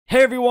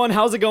Hey everyone,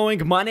 how's it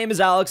going? My name is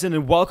Alxton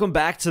and welcome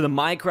back to the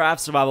Minecraft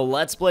Survival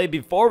Let's Play.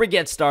 Before we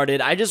get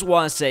started, I just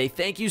want to say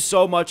thank you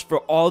so much for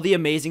all the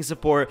amazing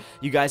support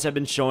you guys have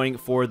been showing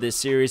for this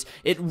series.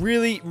 It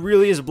really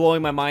is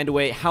blowing my mind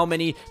away how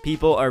many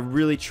people are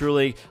really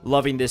truly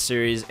loving this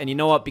series. And you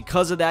know what?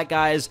 Because of that,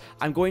 guys,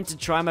 I'm going to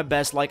try my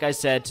best, like I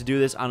said, to do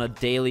this on a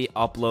daily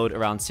upload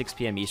around 6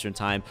 p.m. Eastern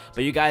time.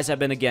 But you guys have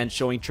been, again,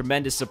 showing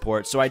tremendous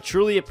support, so I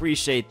truly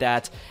appreciate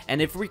that.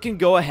 And if we can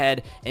go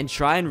ahead and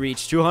try and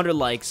reach 200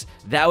 likes,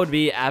 that would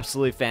be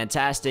absolutely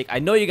fantastic. I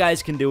know you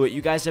guys can do it.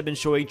 You guys have been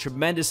showing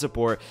tremendous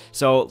support,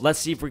 so let's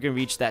see if we can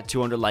reach that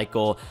 200 like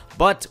goal.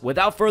 But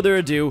without further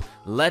ado,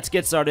 let's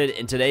get started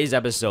in today's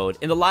episode.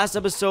 In the last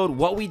episode,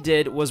 what we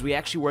did was we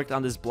actually worked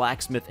on this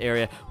blacksmith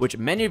area, which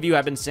many of you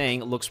have been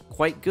saying looks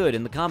quite good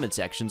in the comment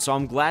section, so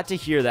I'm glad to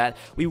hear that.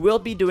 We will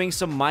be doing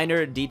some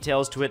minor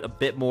details to it a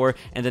bit more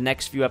in the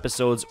next few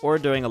episodes or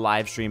during a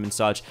live stream and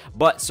such,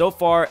 but so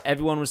far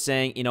everyone was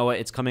saying, you know what,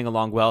 it's coming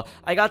along well.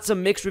 I got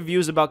some mixed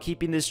reviews about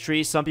keeping this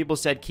tree. Some people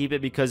said keep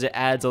it because it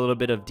adds a little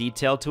bit of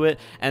detail to it,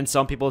 and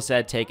some people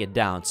said take it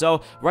down.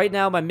 So right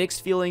now my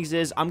mixed feelings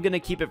is I'm gonna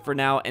keep it for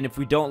now, and if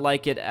we don't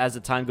like it as the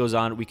time goes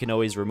on, we can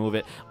always remove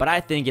it. But I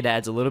think it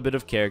adds a little bit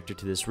of character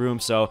to this room,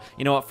 so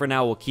you know what, for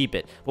now we'll keep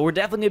it. But we're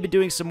definitely gonna be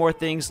doing some more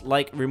things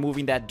like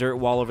removing that dirt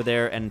wall over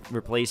there and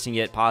replacing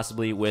it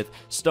possibly with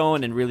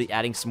stone and really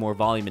adding some more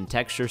volume and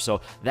texture.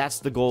 So that's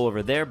the goal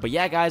over there. But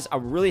yeah, guys,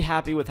 I'm really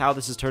happy with how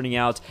this is turning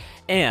out,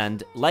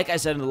 and like I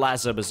said in the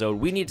last episode,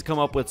 we need to come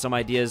up with some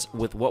ideas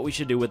with what we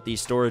should do with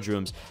these storage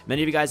rooms.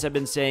 Many of you guys have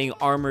been saying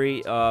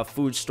armory,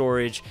 food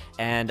storage,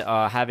 and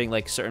having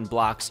like certain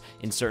blocks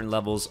in certain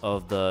levels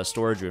of the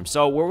storage room.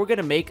 So where we're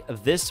gonna make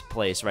this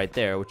place right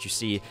there, which you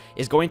see,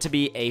 is going to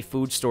be a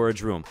food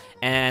storage room,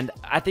 and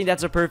I think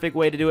that's a perfect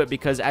way to do it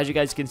because as you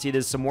guys can see,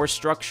 there's some more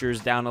structures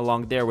down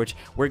along there, which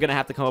we're gonna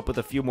have to come up with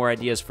a few more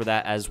ideas for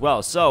that as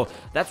well. So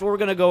that's what we're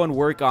gonna go and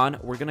work on.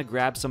 We're gonna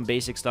grab some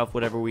basic stuff,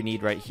 whatever we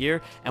need right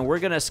here, and we're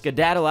gonna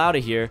skedaddle out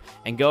of here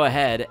and go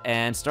ahead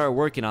and start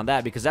working on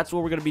that, because that's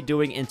what we're going to be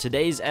doing in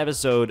today's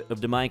episode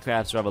of the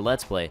Minecraft Survival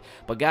Let's Play.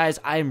 But guys,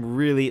 I'm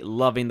really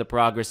loving the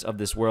progress of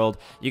this world.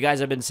 You guys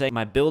have been saying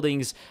my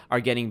buildings are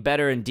getting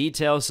better in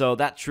detail, so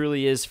that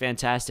truly is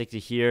fantastic to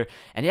hear.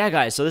 And yeah,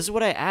 guys, so this is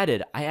what I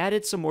added. I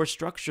added some more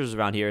structures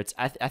around here.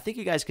 I think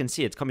you guys can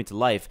see it's coming to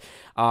life.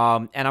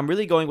 And I'm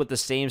really going with the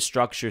same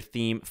structure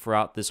theme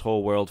throughout this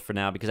whole world for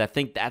now, because I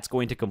think that's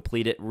going to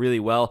complete it really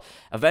well.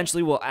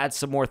 Eventually, we'll add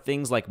some more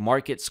things like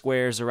market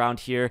squares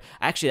around here.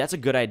 Actually, that's a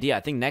good idea. I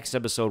think next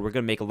episode, we're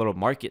going to make a little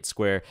market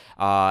square,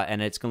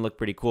 and it's gonna look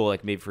pretty cool,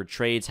 like maybe for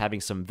trades,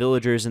 having some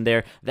villagers in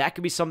there. That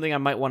could be something I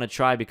might want to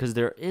try, because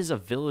there is a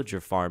villager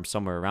farm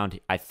somewhere around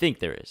here. I think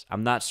there is.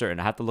 I'm not certain.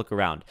 I have to look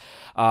around.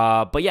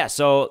 But yeah,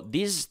 so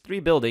these three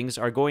buildings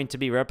are going to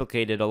be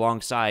replicated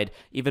alongside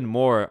even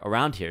more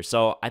around here,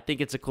 so I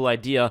think it's a cool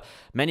idea.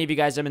 Many of you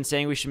guys have been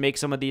saying we should make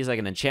some of these like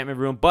an enchantment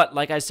room, but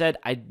like I said,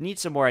 I need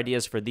some more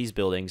ideas for these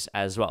buildings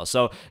as well.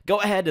 So go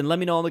ahead and let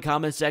me know in the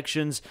comment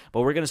sections,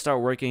 but we're gonna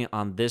start working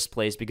on this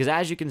place, because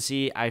as you can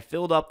see, I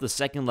filled up the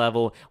second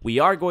level. We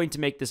are going to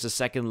make this a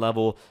second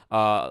level,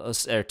 or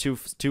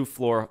two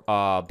floor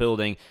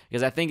building,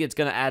 because I think it's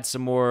gonna add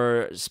some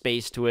more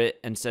space to it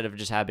instead of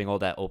just having all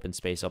that open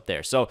space up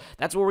there. So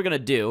that's what we're gonna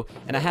do,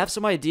 and I have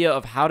some idea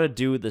of how to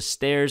do the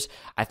stairs.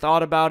 I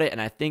thought about it,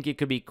 and I think it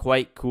could be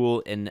quite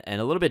cool and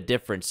a little bit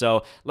different.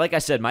 So like I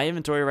said, my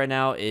inventory right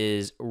now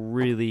is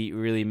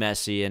really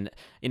messy, and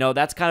you know,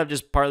 that's kind of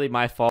just partly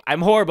my fault.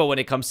 I'm horrible when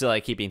it comes to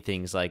like keeping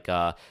things like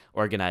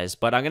organized,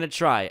 but I'm gonna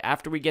try.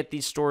 After we get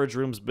these storage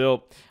rooms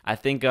built, I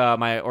think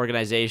my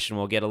organization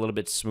will get a little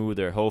bit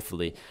smoother,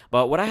 hopefully.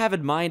 But what I have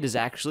in mind is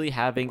actually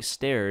having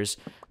stairs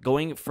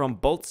going from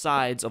both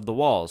sides of the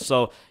walls.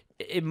 So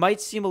it might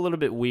seem a little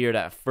bit weird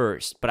at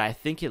first, but I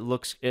think it will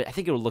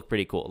look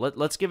pretty cool.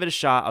 Let's give it a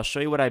shot. I'll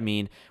show you what I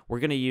mean. We're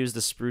gonna use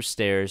the spruce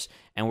stairs,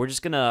 and we're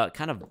just gonna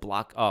kind of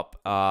block up.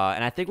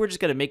 And I think we're just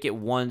gonna make it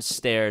one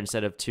stair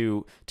instead of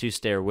two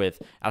stair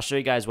width. I'll show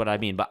you guys what I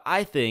mean, but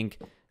I think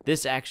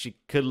this actually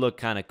could look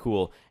kind of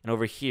cool. And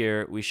over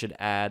here, we should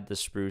add the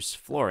spruce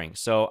flooring.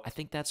 So I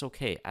think that's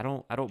okay. I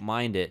don't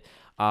mind it.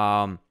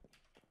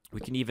 We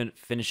can even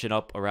finish it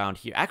up around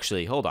here.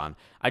 Actually, hold on.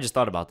 I just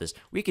thought about this.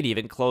 We could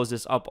even close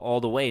this up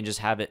all the way and just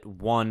have it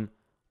one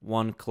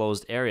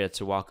closed area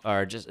to walk,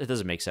 or just, it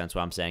doesn't make sense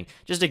what I'm saying.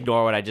 Just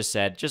ignore what I just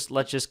said.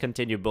 Let's just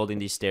continue building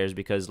these stairs,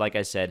 because like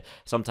I said,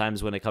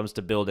 sometimes when it comes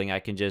to building, I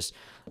can just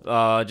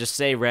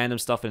say random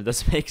stuff and it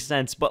doesn't make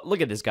sense. But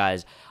look at this,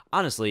 guys.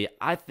 Honestly,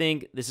 I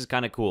think this is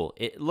kind of cool.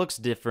 It looks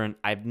different.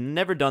 I've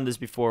never done this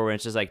before where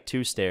it's just like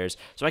two stairs,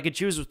 so I could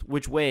choose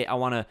which way I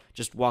want to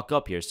just walk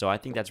up here. So I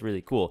think that's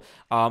really cool.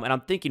 And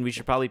I'm thinking we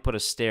should probably put a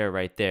stair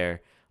right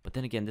there, but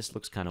then again, this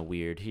looks kind of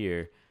weird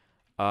here.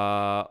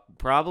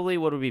 Probably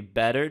what would be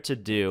better to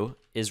do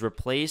is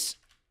replace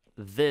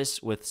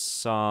this with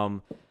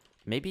some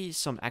maybe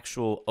some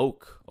actual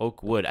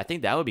oak wood. I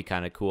think that would be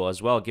kind of cool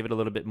as well. Give it a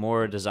little bit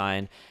more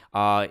design.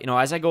 You know,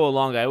 as I go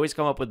along, I always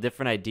come up with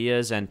different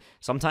ideas, and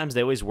sometimes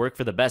they always work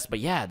for the best. But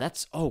yeah,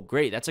 oh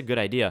great, that's a good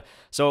idea.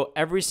 So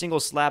every single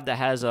slab that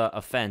has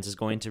a fence is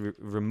going to be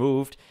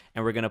removed,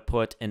 and we're gonna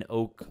put an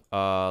oak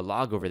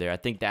log over there. I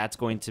think that's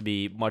going to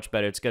be much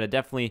better. It's gonna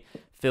definitely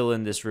fill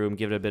in this room,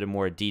 give it a bit of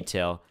more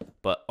detail.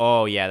 But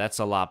oh yeah, that's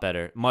a lot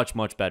better, much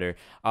better.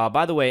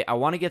 By the way, I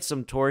want to get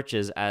some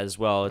torches as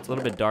well. It's a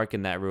little bit dark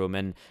in that room,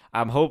 and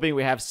I'm hoping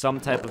we have some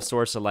type of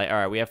source of light. All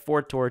right, we have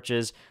 4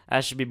 torches.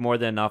 That should be more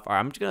than enough. All right,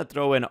 I'm just gonna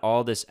throw in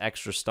all this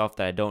extra stuff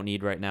that I don't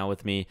need right now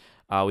with me.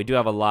 We do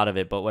have a lot of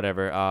it, but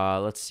whatever.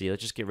 Let's see.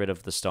 Let's just get rid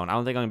of the stone. I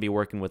don't think I'm going to be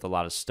working with a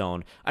lot of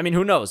stone. I mean,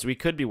 who knows? We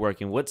could be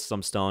working with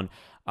some stone.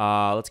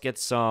 Let's get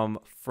some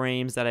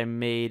frames that I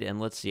made,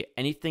 and let's see.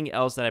 Anything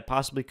else that I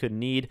possibly could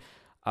need?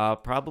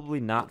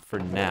 Probably not for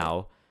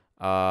now.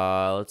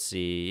 Let's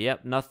see.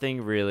 Yep,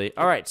 nothing really.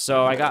 All right,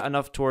 so I got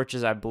enough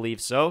torches, I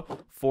believe so.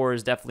 4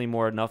 is definitely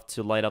more enough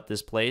to light up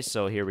this place.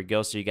 So here we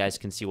go, so you guys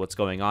can see what's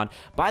going on.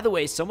 By the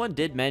way, someone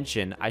did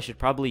mention I should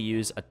probably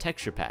use a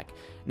texture pack.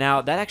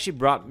 Now, that actually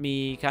brought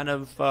me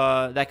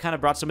that kind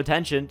of brought some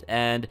attention,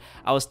 and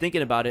I was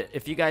thinking about it.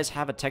 If you guys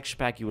have a texture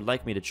pack you would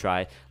like me to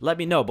try, let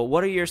me know. But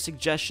what are your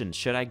suggestions?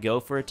 Should I go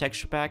for a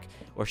texture pack,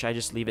 or should I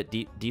just leave it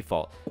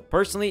default?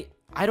 Personally,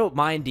 I don't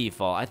mind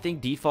default. I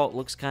think default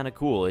looks kind of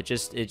cool. It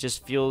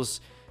just feels,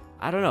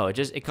 I don't know,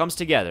 it comes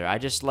together. I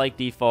just like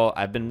default.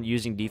 I've been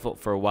using default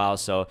for a while,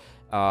 so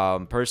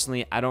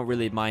personally, I don't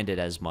really mind it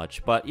as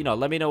much. But, you know,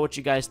 let me know what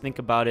you guys think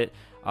about it.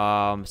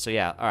 So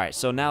yeah, all right.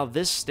 So now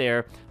this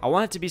stair, I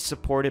want it to be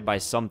supported by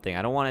something.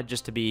 I don't want it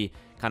just to be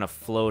kind of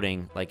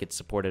floating like it's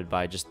supported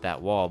by just that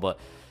wall, but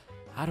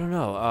I don't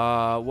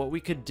know. What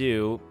we could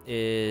do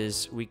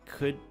is we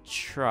could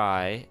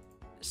try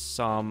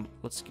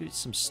let's get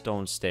some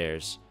stone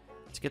stairs.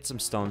 Let's get some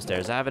stone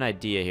stairs. I have an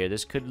idea here.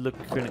 This could look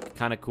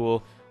kind of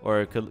cool,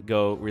 or it could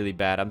go really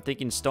bad. I'm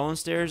thinking stone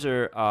stairs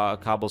or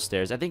cobble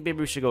stairs. I think maybe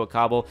we should go with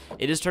cobble.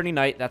 It is turning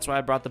night. That's why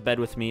I brought the bed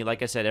with me.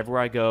 Like I said,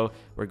 everywhere I go,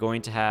 we're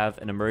going to have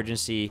an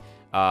emergency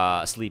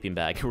sleeping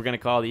bag. We're going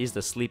to call these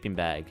the sleeping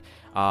bag.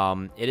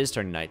 It is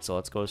turning night, so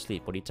let's go to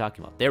sleep. What are you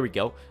talking about? There we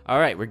go. All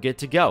right, we're good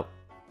to go.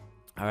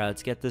 All right,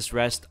 let's get this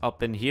rest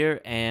up in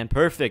here, and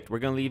perfect. We're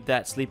gonna leave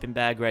that sleeping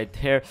bag right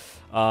there.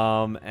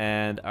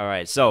 And all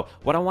right, so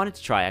what I wanted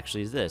to try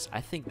actually is this.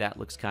 I think that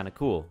looks kind of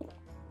cool.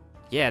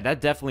 Yeah, that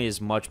definitely is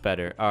much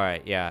better. All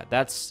right, yeah,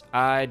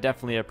 I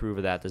definitely approve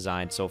of that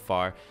design so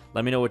far.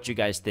 Let me know what you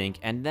guys think,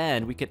 and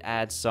then we could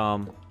add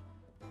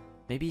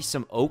maybe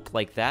some oak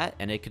like that,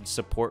 and it could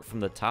support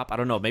from the top. I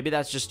don't know. Maybe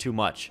that's just too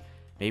much.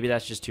 Maybe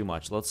that's just too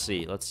much. Let's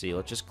see. Let's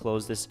just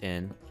close this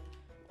in.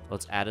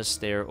 Let's add a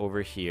stair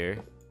over here.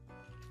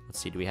 Let's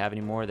see, do we have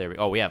any more?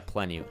 Oh, we have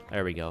plenty.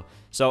 There we go.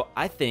 So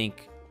I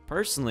think,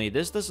 personally,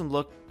 this doesn't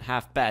look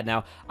half bad.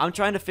 Now, I'm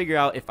trying to figure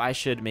out if I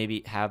should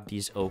maybe have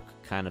these oak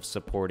kind of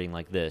supporting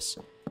like this.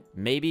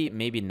 Maybe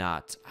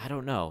not. I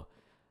don't know.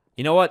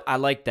 You know what? I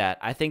like that.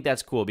 I think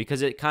that's cool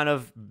because it kind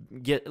of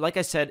like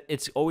I said,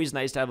 it's always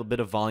nice to have a bit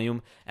of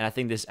volume, and I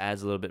think this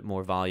adds a little bit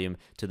more volume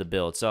to the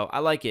build. So I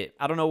like it.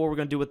 I don't know what we're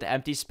going to do with the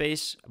empty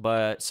space,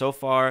 but so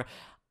far,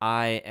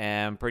 I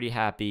am pretty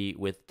happy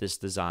with this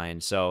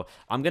design, so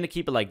I'm going to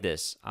keep it like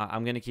this.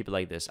 I'm going to keep it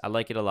like this. I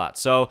like it a lot.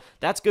 So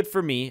that's good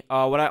for me.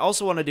 What I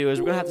also want to do is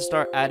we're going to have to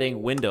start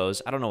adding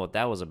windows. I don't know what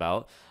that was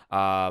about,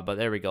 but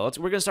there we go.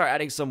 We're going to start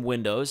adding some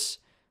windows,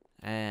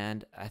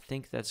 and I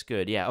think that's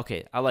good. Yeah,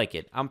 okay, I like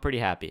it. I'm pretty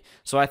happy.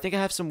 So I think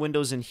I have some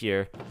windows in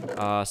here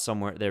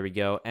somewhere. There we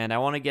go. And I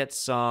want to get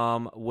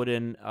some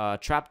wooden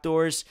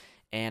trapdoors.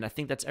 And I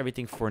think that's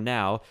everything for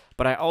now.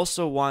 But I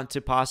also want to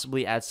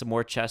possibly add some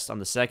more chests on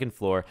the second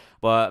floor.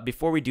 But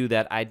before we do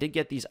that, I did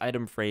get these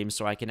item frames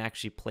so I can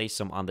actually place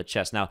them on the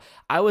chest. Now,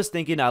 I was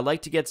thinking I'd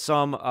like to get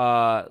some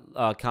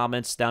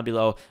comments down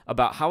below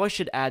about how I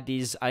should add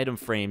these item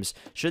frames.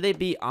 Should they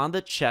be on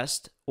the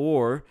chest,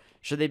 or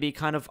should they be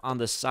kind of on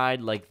the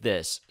side like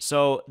this?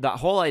 So the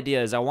whole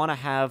idea is I want to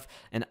have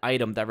an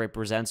item that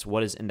represents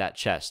what is in that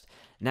chest.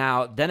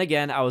 Now, then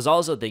again, I was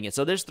also thinking,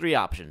 so there's 3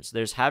 options.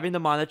 There's having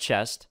them on the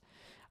chest,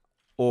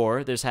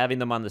 or there's having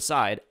them on the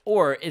side,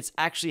 or it's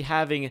actually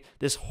having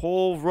this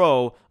whole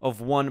row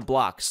of 1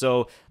 block.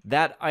 So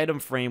that item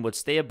frame would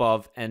stay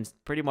above and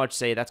pretty much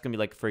say that's going to be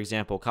like, for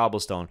example,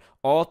 cobblestone.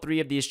 All 3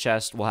 of these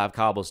chests will have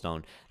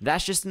cobblestone.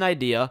 That's just an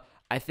idea.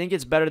 I think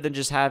it's better than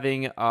just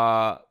having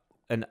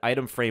an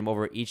item frame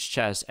over each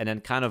chest and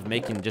then kind of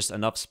making just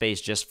enough space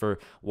just for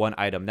 1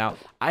 item. Now,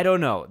 I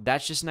don't know.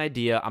 That's just an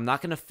idea. I'm not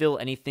going to fill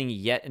anything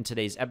yet in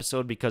today's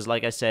episode because,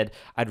 like I said,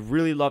 I'd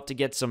really love to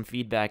get some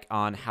feedback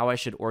on how I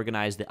should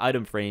organize the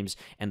item frames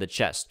and the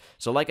chest.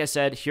 So like I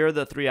said, here are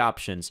the 3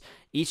 options.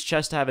 Each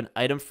chest have an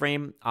item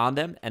frame on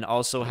them and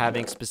also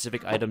having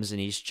specific items in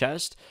each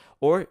chest,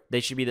 or they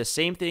should be the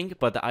same thing,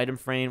 but the item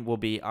frame will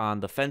be on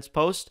the fence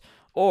post,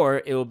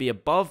 or it will be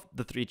above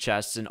the 3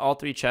 chests, and all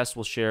 3 chests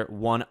will share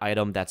 1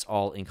 item that's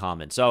all in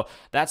common. So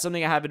that's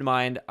something I have in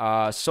mind.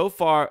 So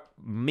far,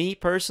 me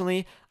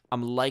personally,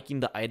 I'm liking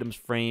the items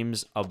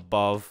frames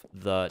above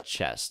the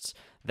chests.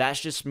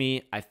 That's just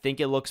me. I think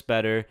it looks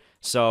better.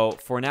 So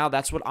for now,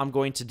 that's what I'm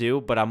going to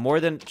do. But I'm more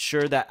than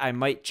sure that I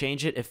might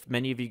change it if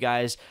many of you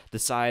guys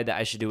decide that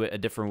I should do it a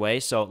different way.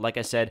 So like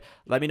I said,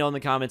 let me know in the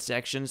comment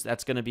sections.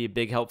 That's going to be a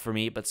big help for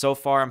me. But so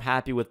far, I'm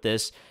happy with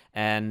this.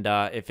 And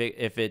if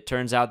it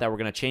turns out that we're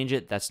going to change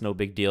it, that's no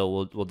big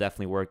deal. We'll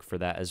definitely work for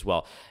that as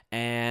well.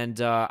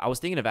 And I was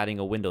thinking of adding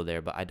a window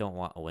there, but I don't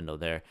want a window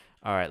there.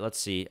 All right, let's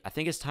see. I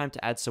think it's time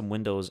to add some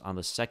windows on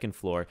the second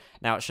floor.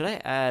 Now, should I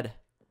add...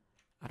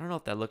 I don't know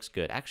if that looks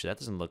good. Actually, that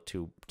doesn't look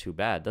too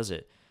bad, does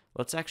it?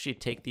 Let's actually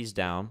take these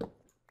down,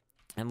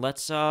 and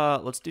let's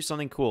do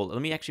something cool.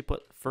 Let me actually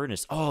put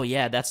furnace. Oh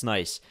yeah, that's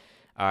nice.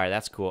 All right,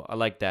 that's cool. I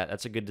like that.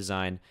 That's a good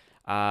design.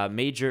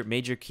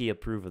 Major key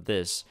approve of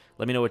this.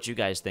 Let me know what you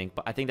guys think,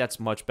 but I think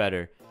that's much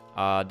better.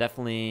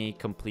 Definitely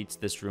completes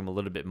this room a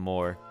little bit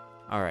more.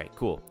 All right,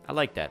 cool. I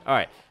like that. All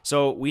right,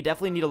 so we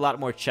definitely need a lot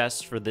more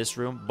chests for this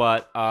room,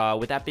 but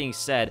with that being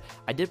said,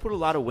 I did put a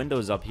lot of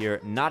windows up here,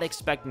 not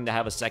expecting to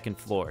have a second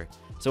floor.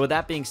 So with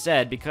that being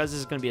said, because this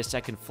is going to be a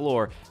second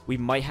floor, we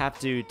might have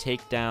to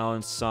take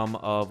down some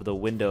of the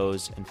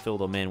windows and fill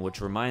them in,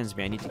 which reminds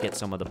me, I need to get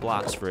some of the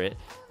blocks for it.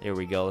 There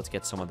we go. Let's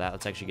get some of that.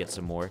 Let's actually get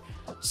some more.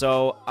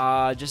 So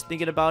just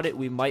thinking about it,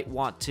 we might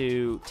want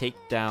to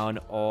take down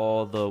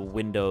all the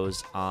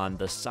windows on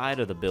the side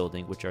of the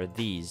building, which are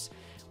these,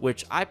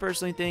 which I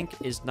personally think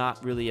is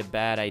not really a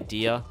bad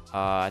idea.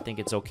 I think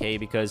it's okay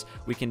because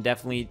we can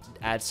definitely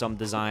add some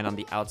design on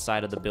the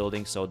outside of the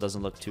building so it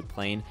doesn't look too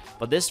plain.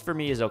 But this for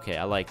me is okay.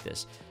 I like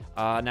this.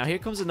 Now here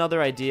comes another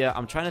idea.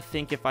 I'm trying to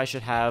think if I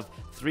should have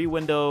 3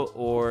 window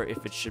or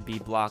if it should be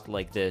blocked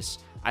like this.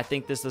 I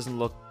think this doesn't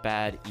look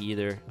bad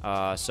either.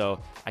 So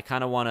I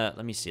kind of want to,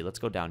 let me see. Let's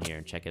go down here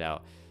and check it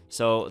out.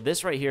 So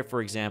this right here,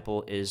 for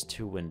example, is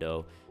 2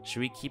 window.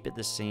 Should we keep it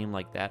the same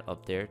like that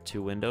up there?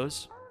 2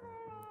 windows?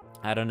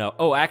 I don't know.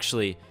 Oh,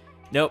 actually,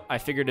 nope, I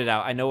figured it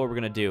out. I know what we're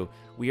going to do.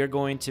 We are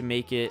going to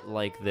make it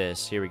like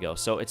this. Here we go.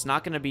 So it's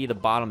not going to be the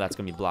bottom that's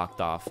going to be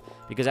blocked off,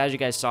 because as you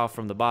guys saw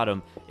from the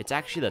bottom, it's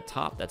actually the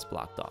top that's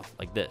blocked off,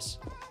 like this.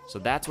 So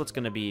that's what's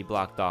going to be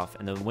blocked off,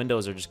 and the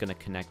windows are just going to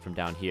connect from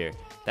down here.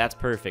 That's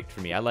perfect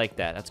for me. I like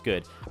that. That's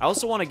good. I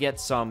also want to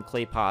get some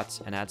clay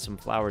pots and add some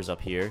flowers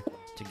up here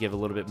to give a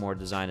little bit more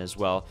design as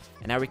well.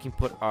 And now we can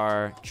put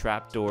our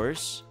trap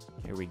doors.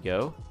 Here we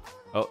go.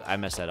 Oh, I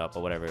messed that up,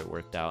 but whatever. It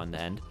worked out in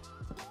the end.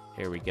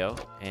 Here we go,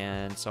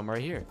 and some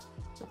right here.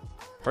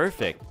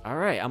 Perfect. All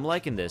right, I'm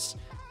liking this.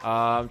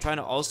 I'm trying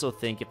to also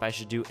think if I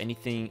should do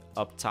anything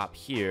up top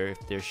here,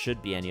 if there should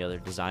be any other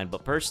design.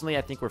 But personally,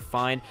 I think we're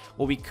fine.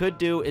 What we could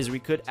do is we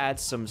could add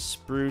some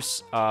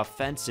spruce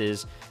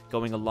fences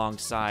going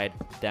alongside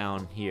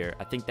down here.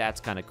 I think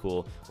that's kind of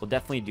cool. We'll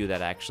definitely do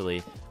that,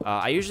 actually.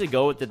 I usually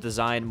go with the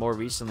design more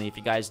recently. If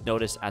you guys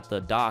noticed at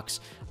the docks,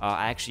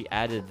 I actually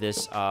added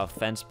this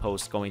fence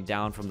post going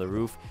down from the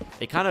roof.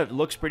 It kind of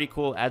looks pretty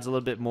cool, adds a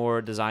little bit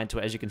more design to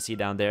it, as you can see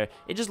down there.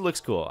 It just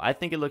looks cool. I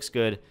think it looks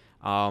good.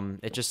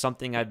 It's just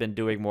something I've been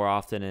doing more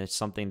often, and it's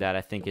something that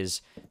I think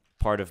is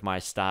part of my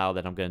style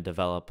that I'm going to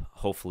develop,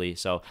 hopefully.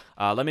 So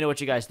let me know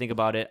what you guys think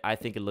about it. I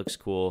think it looks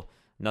cool.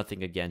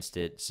 Nothing against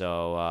it.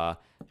 So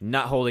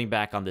not holding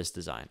back on this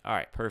design. All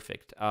right,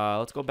 perfect.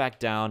 Let's go back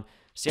down,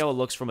 see how it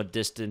looks from a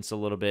distance a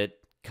little bit,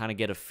 kind of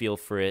get a feel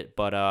for it.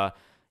 But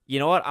you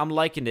know what? I'm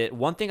liking it.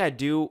 One thing I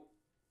do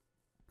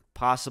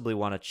possibly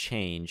want to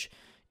change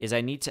is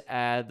I need to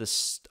add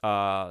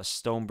the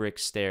stone brick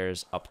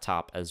stairs up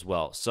top as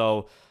well.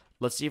 So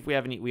let's see if we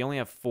have any. We only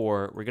have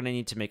 4. We're going to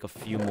need to make a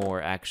few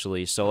more,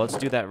 actually. So let's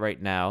do that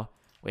right now.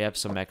 We have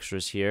some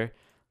extras here.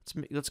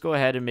 Let's go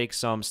ahead and make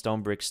some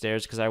stone brick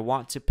stairs, because I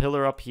want to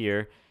pillar up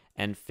here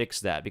and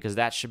fix that, because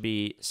that should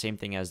be same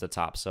thing as the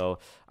top. So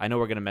I know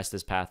we're going to mess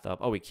this path up.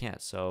 Oh, we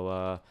can't.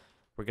 So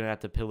we're going to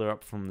have to pillar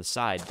up from the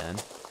side then.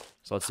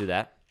 So let's do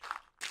that.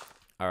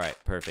 All right,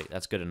 perfect.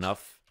 That's good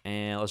enough.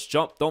 And let's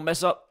jump. Don't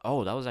mess up.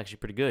 Oh, that was actually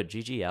pretty good.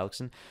 GG,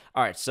 Alxton.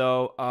 All right,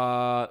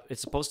 so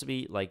it's supposed to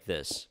be like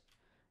this.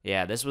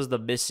 Yeah, this was the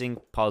missing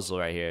puzzle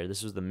right here.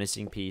 This was the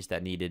missing piece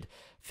that needed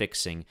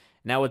fixing.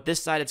 Now, with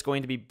this side, it's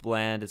going to be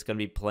bland. It's going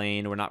to be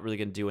plain. We're not really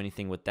going to do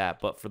anything with that.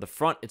 But for the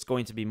front, it's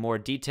going to be more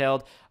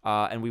detailed.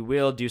 And we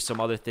will do some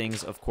other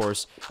things, of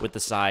course, with the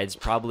sides.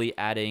 Probably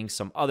adding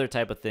some other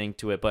type of thing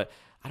to it. But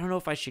I don't know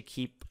if I should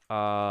keep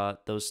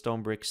those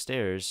stone brick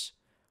stairs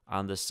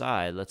on the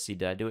side. Let's see,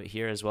 did I do it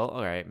here as well?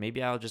 All right,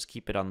 maybe I'll just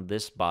keep it on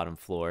this bottom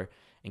floor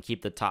and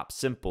keep the top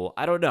simple.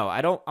 I don't know.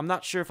 I'm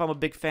not sure if I'm a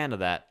big fan of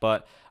that,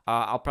 but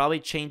I'll probably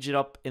change it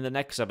up in the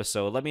next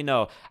episode. Let me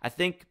know. I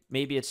think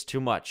maybe it's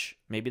too much.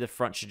 Maybe the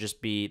front should just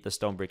be the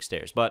stone brick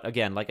stairs. But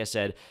again, like I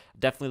said,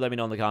 definitely let me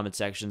know in the comment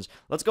sections.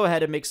 Let's go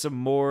ahead and make some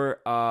more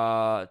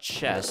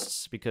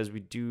chests, because we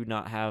do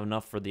not have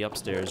enough for the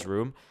upstairs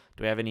room.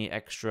 Do we have any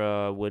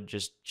extra wood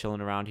just chilling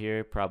around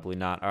here? Probably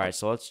not. All right,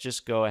 so let's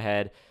just go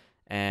ahead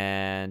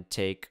and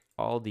take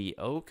all the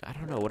oak. I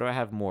don't know. What do I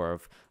have more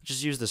of? Let's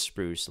just use the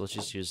spruce. Let's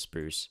just use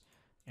spruce.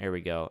 There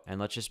we go. And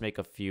let's just make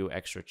a few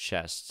extra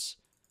chests.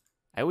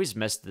 I always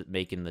mess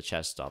making the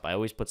chest up. I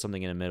always put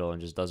something in the middle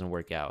and it just doesn't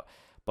work out.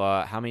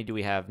 But how many do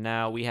we have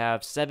now? We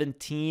have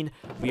 17.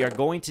 We are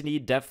going to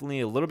need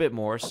definitely a little bit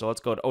more. So let's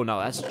go. Oh, no,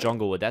 that's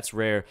jungle wood. That's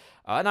rare.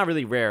 Not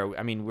really rare.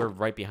 I mean, we're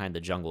right behind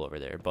the jungle over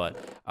there. But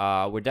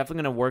we're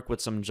definitely going to work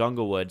with some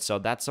jungle wood. So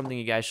that's something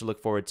you guys should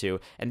look forward to.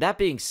 And that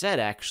being said,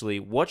 actually,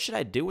 what should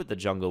I do with the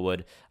jungle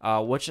wood?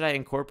 What should I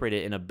incorporate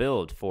it in a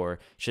build for?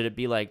 Should it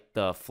be like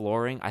the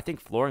flooring? I think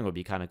flooring would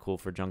be kind of cool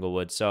for jungle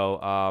wood.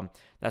 So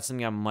that's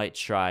something I might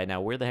try. Now,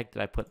 where the heck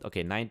did I put?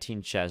 Okay,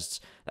 19 chests.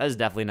 That is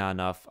definitely not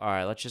enough. All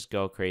right, let's just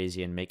go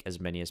crazy and make as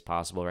many as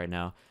possible right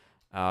now.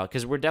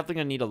 Because we're definitely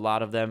going to need a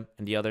lot of them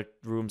in the other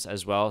rooms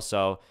as well.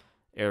 So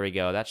there we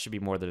go. That should be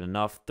more than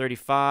enough.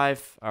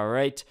 35. All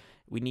right.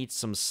 We need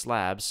some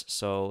slabs.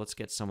 So let's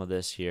get some of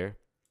this here.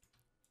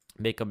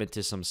 Make them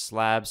into some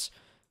slabs.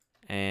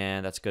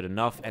 And that's good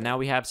enough. And now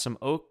we have some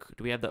oak.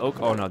 Do we have the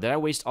oak? Oh, no. Did I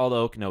waste all the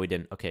oak? No, we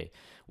didn't. Okay.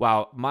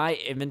 Wow. My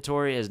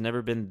inventory has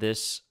never been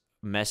this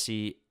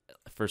messy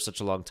for such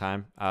a long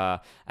time. I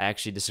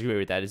actually disagree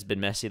with that. It's been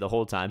messy the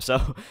whole time. So,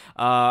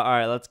 all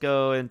right, let's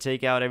go and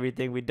take out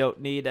everything we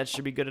don't need. That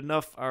should be good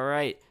enough. All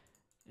right.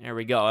 There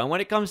we go. And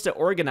when it comes to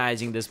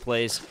organizing this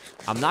place,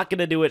 I'm not going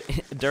to do it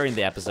during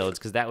the episodes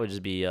because that would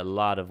just be a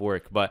lot of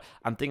work. But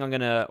I'm thinking I'm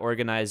going to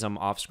organize them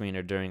off screen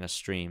or during a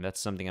stream. That's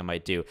something I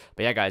might do.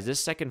 But yeah, guys, this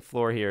second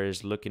floor here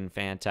is looking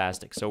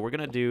fantastic. So we're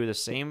going to do the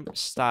same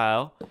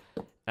style.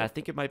 I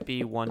think it might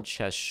be one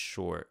chest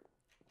short.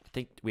 I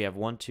think we have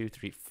 1, 2,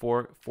 3,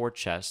 4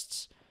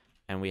 chests.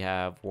 And we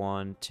have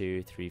 1,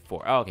 2, 3,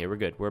 4. Oh, okay, we're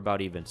good. We're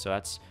about even. So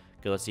that's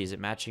good. Let's see. Is it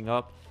matching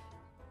up?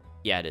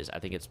 Yeah, it is. I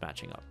think it's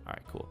matching up. All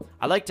right, cool.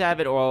 I like to have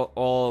it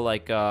all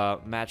like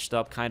matched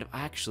up, kind of.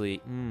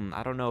 Actually,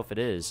 I don't know if it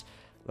is.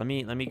 Let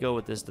me go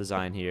with this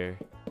design here.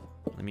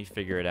 Let me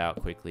figure it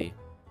out quickly.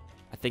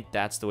 I think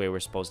that's the way we're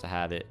supposed to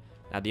have it.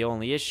 Now, the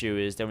only issue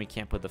is then we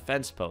can't put the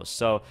fence post.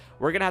 So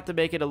we're gonna have to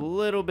make it a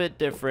little bit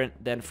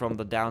different than from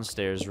the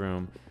downstairs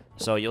room.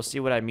 So you'll see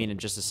what I mean in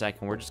just a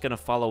second. We're just gonna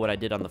follow what I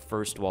did on the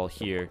first wall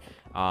here,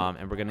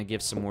 and we're gonna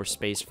give some more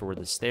space for where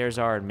the stairs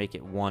are and make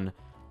it one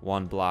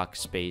block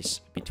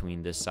space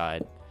between this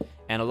side.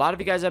 And a lot of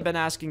you guys have been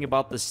asking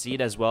about the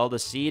seed as well. The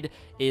seed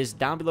is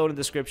down below in the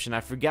description.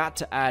 I forgot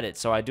to add it,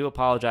 so I do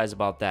apologize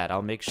about that.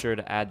 I'll make sure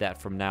to add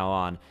that from now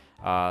on.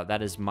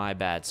 That is my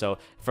bad. So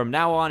from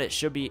now on, it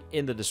should be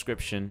in the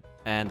description,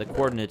 and the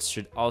coordinates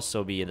should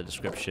also be in the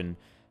description.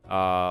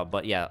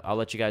 But yeah, I'll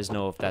let you guys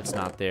know if that's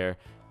not there.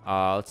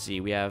 Let's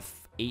see. We have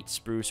 8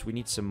 spruce. We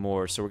need some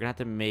more, so we're gonna have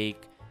to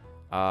make.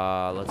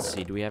 Let's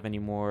see. Do we have any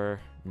more?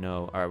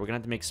 No. All right, we're gonna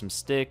have to make some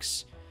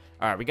sticks.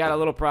 All right, we got a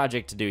little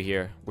project to do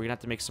here. We're gonna have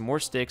to make some more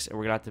sticks, and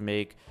we're gonna have to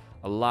make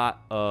a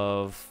lot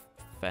of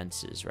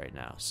fences right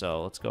now.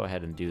 So let's go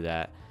ahead and do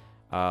that.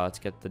 Let's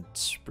get the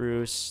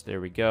spruce. There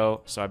we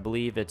go. So I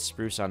believe it's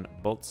spruce on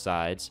both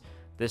sides.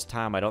 This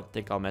time, I don't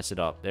think I'll mess it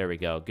up. There we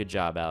go. Good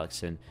job,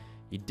 Alxton.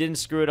 You didn't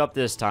screw it up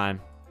this time.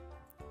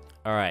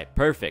 All right,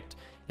 perfect.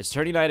 It's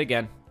turning night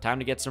again. Time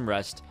to get some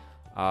rest.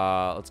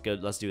 Let's go.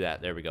 Let's do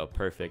that. There we go.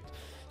 Perfect.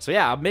 So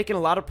yeah, I'm making a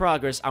lot of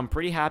progress. I'm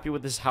pretty happy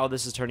with this, how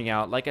this is turning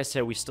out. Like I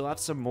said, we still have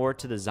some more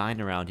to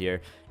design around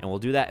here, and we'll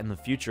do that in the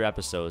future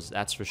episodes.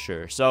 That's for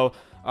sure. So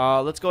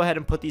let's go ahead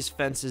and put these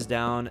fences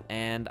down,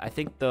 and I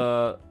think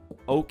the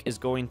oak is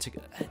going to.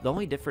 The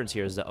only difference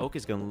here is the oak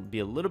is going to be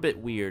a little bit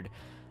weird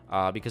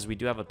because we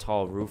do have a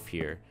tall roof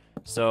here.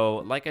 So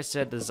like I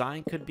said,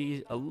 design could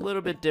be a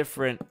little bit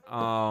different,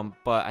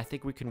 but I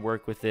think we can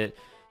work with it.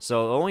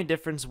 So the only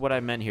difference, what I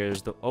meant here,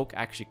 is the oak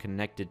actually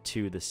connected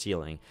to the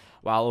ceiling,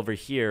 while over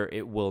here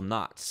it will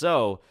not.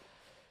 So,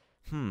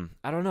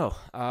 I don't know.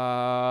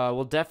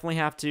 We'll definitely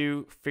have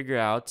to figure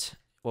out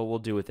what we'll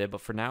do with it.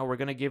 But for now, we're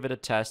going to give it a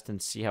test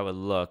and see how it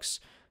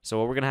looks. So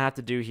what we're going to have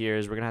to do here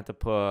is we're going to have to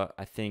put,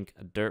 I think,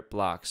 a dirt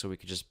block so we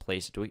could just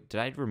place it. Did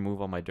I remove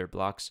all my dirt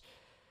blocks?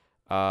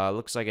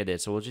 Looks like I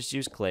did. So we'll just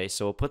use clay.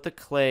 So we'll put the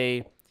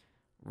clay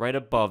right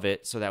above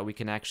it so that we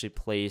can actually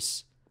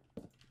place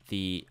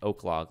the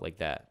oak log like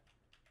that.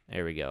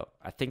 There we go.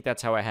 I think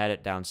that's how I had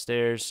it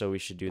downstairs, so we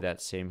should do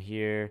that same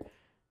here.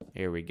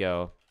 Here we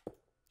go.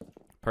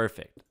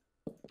 Perfect.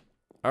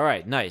 All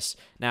right, nice.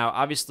 Now,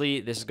 obviously,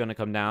 this is going to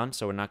come down,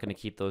 so we're not going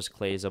to keep those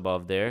clays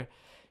above there.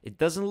 It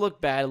doesn't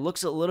look bad. It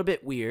looks a little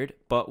bit weird,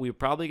 but we're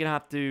probably going to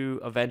have to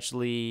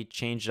eventually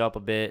change it up a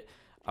bit.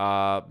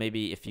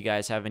 Maybe if you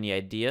guys have any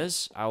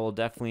ideas, I will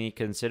definitely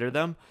consider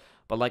them.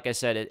 But like I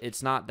said,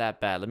 it's not that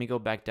bad. Let me go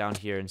back down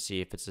here and see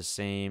if it's the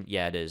same.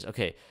 Yeah, it is.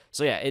 Okay,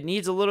 so yeah, it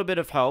needs a little bit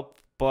of help,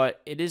 but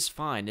it is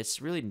fine.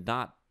 It's really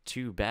not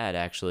too bad,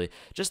 actually.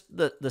 Just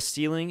the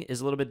ceiling is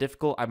a little bit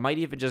difficult. I might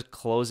even just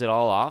close it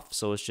all off,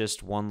 so it's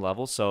just one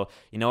level. So,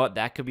 you know what?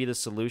 That could be the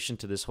solution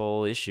to this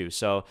whole issue.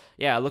 So,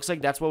 yeah, it looks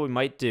like that's what we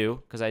might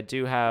do, because I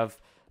do have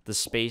the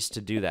space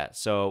to do that.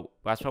 So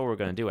that's what we're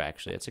going to do,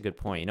 actually. That's a good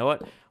point. You know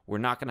what? We're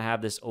not going to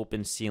have this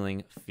open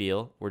ceiling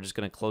feel. We're just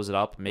going to close it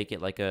up, make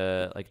it like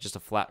just a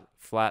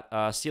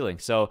flat ceiling.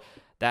 So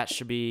that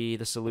should be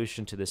the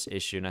solution to this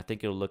issue, and I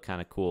think it'll look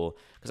kind of cool,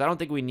 because I don't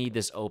think we need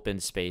this open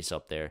space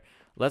up there.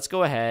 Let's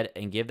go ahead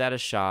and give that a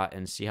shot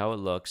and see how it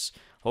looks.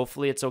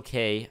 Hopefully it's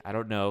okay. I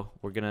don't know.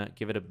 We're going to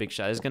give it a big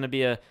shot. It's going to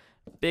be a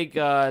big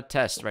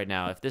test right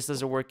now. If this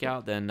doesn't work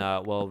out, then,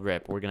 well,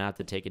 rip. We're going to have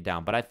to take it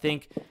down. But I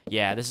think,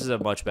 yeah, this is a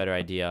much better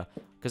idea.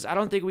 Because I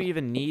don't think we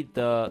even need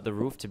the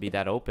roof to be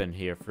that open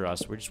here for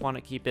us. We just want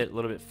to keep it a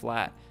little bit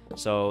flat.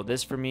 So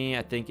this, for me,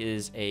 I think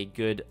is a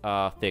good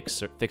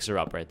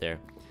fixer-up right there.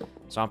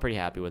 So I'm pretty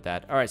happy with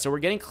that. All right, so we're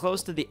getting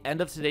close to the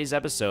end of today's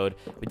episode.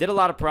 We did a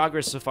lot of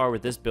progress so far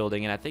with this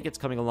building, and I think it's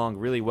coming along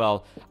really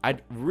well.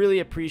 I'd really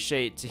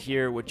appreciate to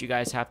hear what you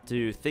guys have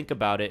to think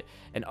about it.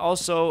 And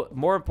also,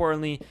 more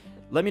importantly,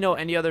 let me know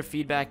any other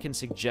feedback and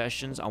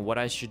suggestions on what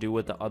I should do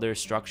with the other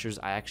structures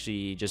I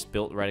actually just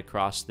built right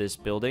across this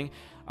building.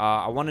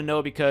 I want to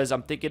know because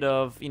I'm thinking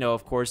of, you know,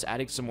 of course,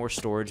 adding some more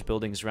storage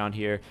buildings around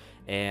here.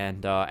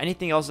 And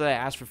anything else that I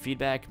ask for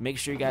feedback, make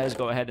sure you guys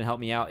go ahead and help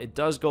me out. It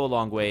does go a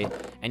long way.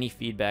 Any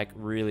feedback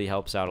really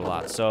helps out a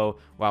lot. So,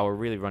 wow, we're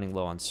really running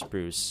low on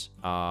spruce.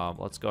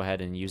 Let's go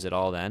ahead and use it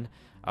all then.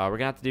 We're going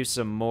to have to do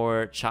some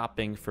more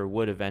chopping for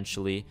wood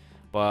eventually.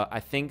 But I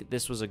think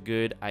this was a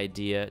good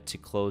idea to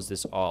close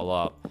this all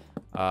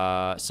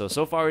up.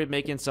 So far we're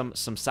making some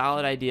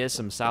solid ideas,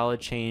 some solid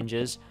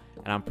changes,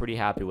 and I'm pretty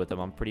happy with them.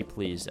 I'm pretty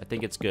pleased. I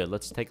think it's good.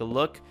 Let's take a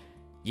look.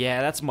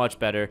 Yeah, that's much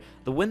better.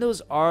 The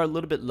windows are a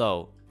little bit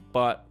low,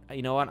 but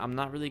you know what? I'm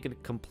not really going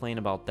to complain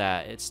about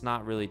that. It's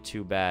not really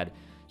too bad.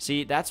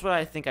 See, that's what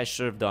I think I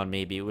should have done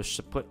maybe. It was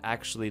to put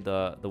actually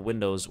the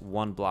windows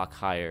one block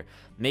higher.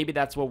 Maybe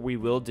that's what we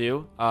will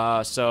do.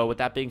 So with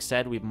that being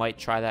said, we might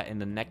try that in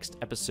the next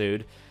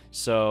episode.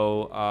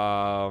 So,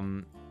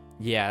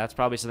 yeah, that's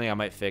probably something I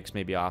might fix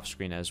maybe off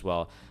screen as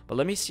well. But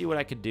let me see what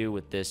I could do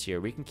with this here.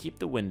 We can keep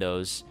the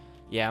windows.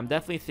 Yeah, I'm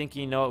definitely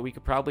thinking, you know what, we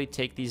could probably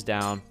take these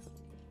down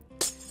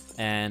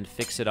and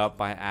fix it up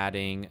by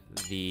adding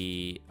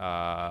the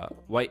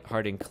white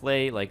hardened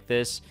clay like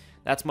this.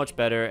 That's much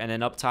better. And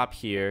then up top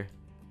here,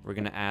 we're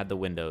going to add the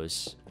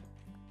windows.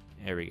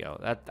 There we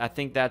go. I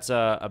think that's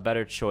a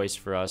better choice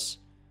for us.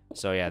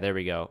 So yeah, there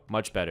we go.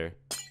 Much better.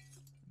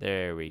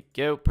 There we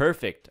go.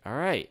 Perfect. All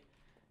right.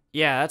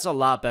 Yeah, that's a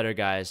lot better,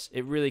 guys.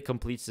 It really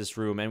completes this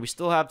room. And we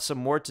still have some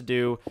more to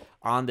do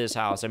on this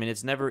house. I mean,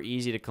 it's never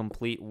easy to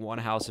complete one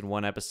house in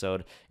one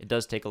episode. It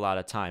does take a lot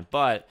of time.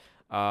 But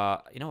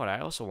you know what I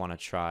also want to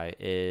try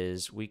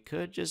is we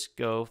could just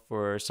go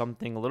for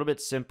something a little bit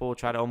simple,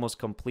 try to almost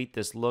complete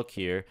this look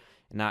here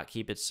and not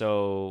keep it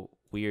so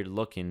weird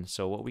looking.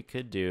 So what we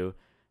could do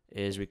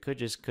is we could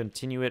just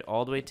continue it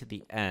all the way to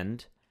the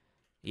end.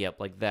 Yep,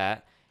 like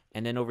that.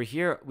 And then over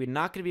here, we're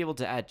not going to be able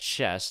to add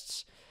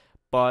chests,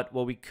 but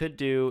what we could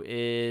do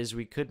is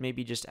we could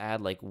maybe just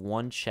add like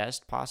one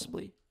chest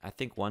possibly. I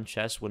think one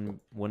chest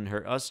wouldn't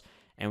hurt us.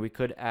 And we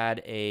could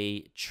add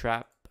a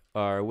trap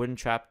or wooden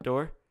trap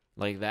door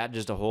like that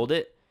just to hold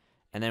it.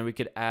 And then we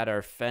could add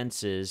our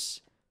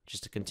fences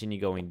just to continue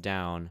going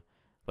down.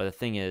 But the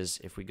thing is,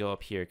 if we go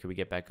up here, could we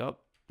get back up?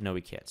 No,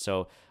 we can't.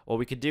 So what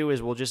we could do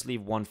is we'll just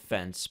leave one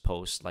fence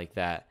post like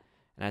that.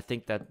 And I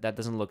think that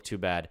doesn't look too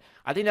bad.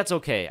 I think that's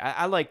okay.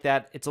 I like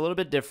that. It's a little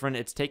bit different.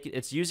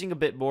 It's using a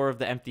bit more of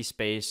the empty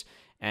space.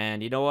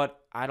 And you know what?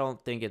 I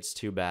don't think it's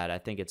too bad. I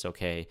think it's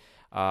okay.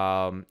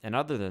 And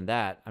other than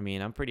that, I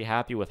mean, I'm pretty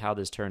happy with how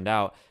this turned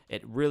out.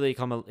 It really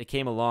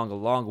came along a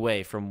long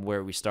way from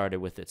where we started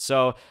with it.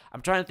 So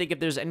I'm trying to think if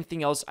there's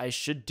anything else I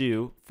should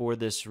do for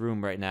this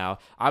room right now.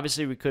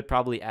 Obviously, we could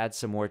probably add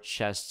some more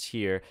chests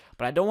here,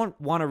 but I don't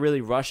want to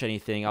really rush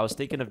anything. I was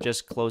thinking of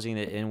just closing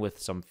it in with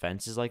some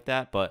fences like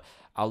that, but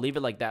I'll leave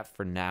it like that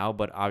for now.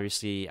 But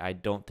obviously, I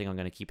don't think I'm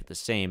going to keep it the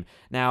same.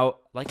 Now,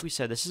 like we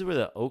said, this is where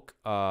the oak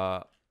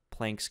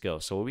planks go.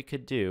 So what we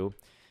could do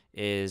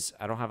is,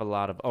 I don't have a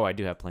lot of, oh, I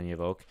do have plenty of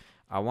oak.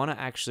 I want to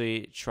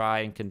actually try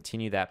and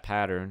continue that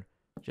pattern,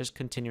 just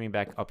continuing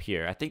back up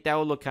here. I think that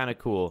would look kind of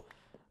cool.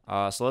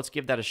 So let's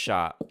give that a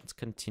shot. Let's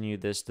continue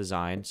this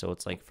design. So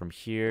it's like from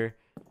here.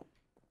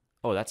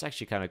 Oh, that's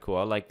actually kind of cool.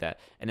 I like that.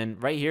 And then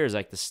right here is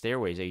like the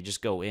stairways that you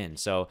just go in.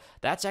 So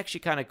that's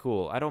actually kind of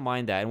cool. I don't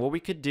mind that. And what we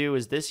could do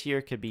is this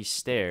here could be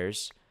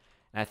stairs.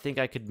 And I think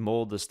I could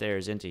mold the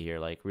stairs into here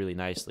like really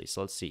nicely.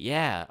 So let's see.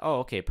 Yeah. Oh,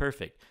 okay.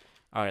 Perfect.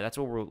 All right. That's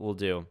what we'll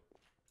do.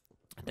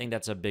 I think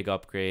that's a big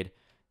upgrade.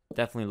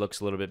 Definitely looks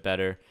a little bit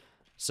better.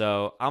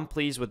 So I'm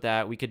pleased with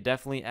that. We could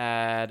definitely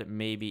add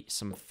maybe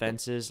some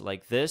fences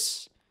like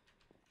this.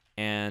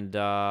 And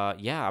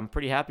yeah, I'm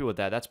pretty happy with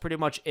that. That's pretty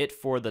much it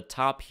for the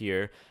top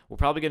here. We're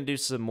probably going to do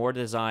some more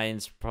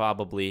designs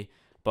probably.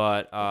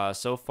 But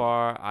so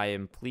far, I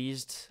am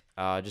pleased.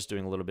 Just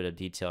doing a little bit of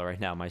detail right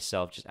now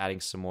myself. Just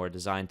adding some more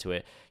design to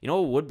it. You know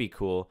what would be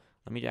cool?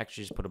 Let me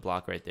actually just put a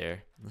block right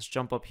there. Let's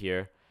jump up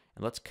here.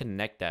 And let's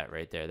connect that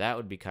right there. That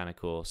would be kind of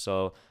cool.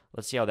 So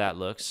let's see how that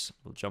looks.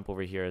 We'll jump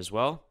over here as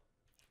well.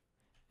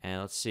 And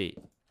let's see.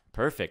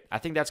 Perfect. I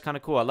think that's kind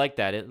of cool. I like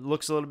that. It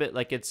looks a little bit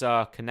like it's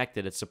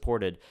connected. It's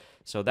supported.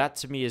 So that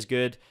to me is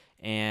good.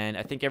 And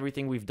I think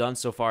everything we've done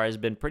so far has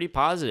been pretty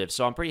positive.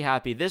 So I'm pretty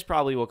happy. This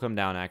probably will come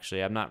down,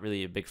 actually. I'm not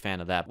really a big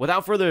fan of that.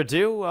 Without further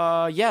ado,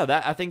 yeah,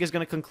 that I think is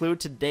going to conclude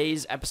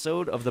today's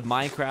episode of the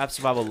Minecraft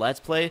Survival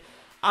Let's Play.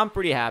 I'm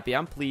pretty happy.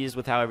 I'm pleased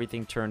with how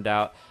everything turned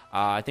out.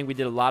 I think we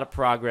did a lot of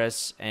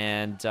progress,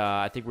 and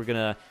I think we're going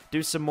to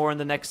do some more in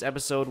the next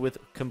episode with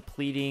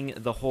completing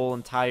the whole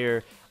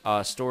entire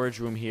storage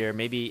room here.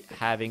 Maybe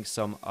having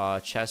some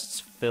chests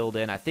filled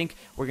in. I think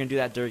we're going to do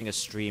that during a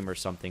stream or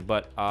something.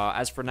 But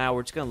as for now,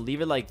 we're just going to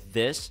leave it like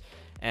this.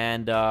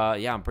 And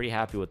yeah, I'm pretty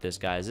happy with this,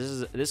 guys.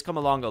 This come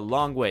along a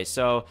long way.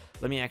 So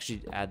let me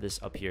actually add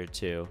this up here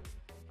too.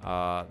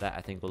 That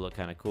I think will look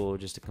kind of cool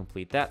just to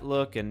complete that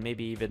look, and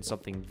maybe even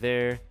something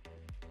there.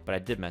 But I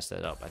did mess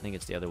that up. I think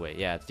it's the other way.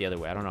 Yeah, it's the other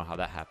way. I don't know how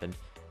that happened.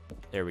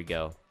 There we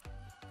go.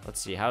 Let's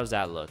see. How does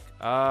that look?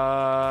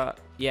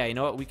 Yeah, you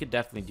know what? We could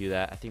definitely do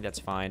that. I think that's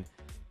fine.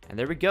 And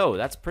there we go.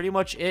 That's pretty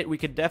much it. We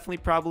could definitely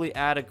probably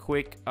add a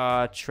quick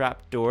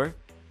trap door.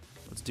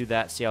 Let's do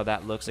that. See how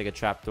that looks, like a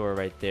trap door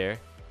right there.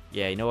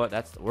 Yeah, you know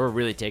what? We're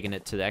really taking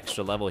it to the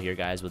extra level here,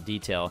 guys, with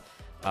detail.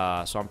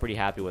 So I'm pretty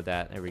happy with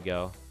that. There we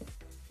go.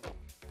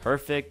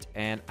 Perfect.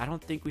 And I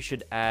don't think we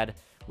should add,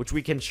 which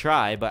we can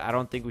try, but I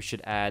don't think we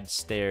should add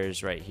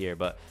stairs right here.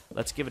 But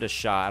let's give it a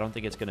shot. I don't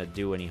think it's going to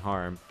do any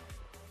harm.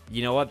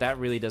 You know what? That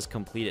really does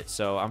complete it.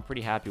 So I'm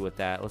pretty happy with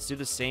that. Let's do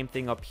the same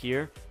thing up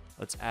here.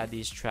 Let's add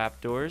these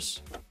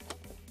trapdoors.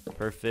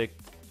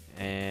 Perfect.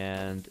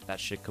 And that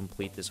should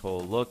complete this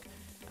whole look.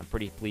 I'm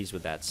pretty pleased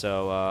with that.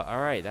 So, all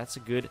right. That's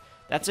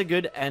a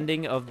good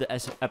ending of the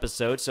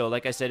episode. So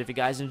like I said, if you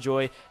guys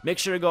enjoy, make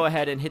sure to go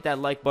ahead and hit that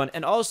like button.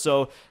 And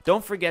also,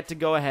 don't forget to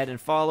go ahead and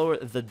follow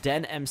the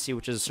Den MC,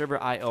 which is a server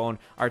I own.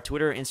 Our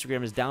Twitter and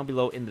Instagram is down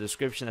below in the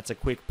description. That's a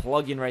quick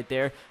plug-in right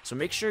there. So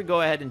make sure to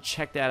go ahead and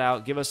check that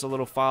out. Give us a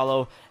little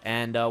follow.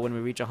 And when we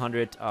reach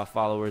 100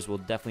 followers, we'll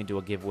definitely do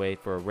a giveaway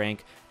for a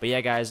rank. But yeah,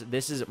 guys,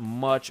 this is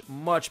much,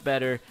 much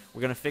better.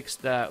 We're going to fix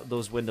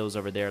those windows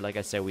over there. Like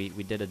I said, we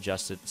did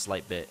adjust it a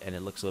slight bit, and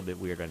it looks a little bit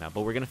weird right now.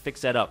 But we're going to fix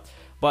that up.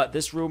 But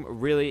this room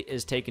really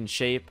is taking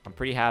shape. I'm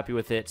pretty happy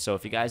with it. So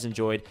if you guys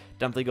enjoyed,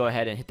 definitely go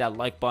ahead and hit that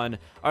like button.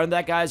 Other than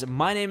that, guys,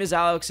 my name is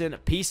Alxton.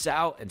 Peace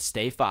out and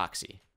stay foxy.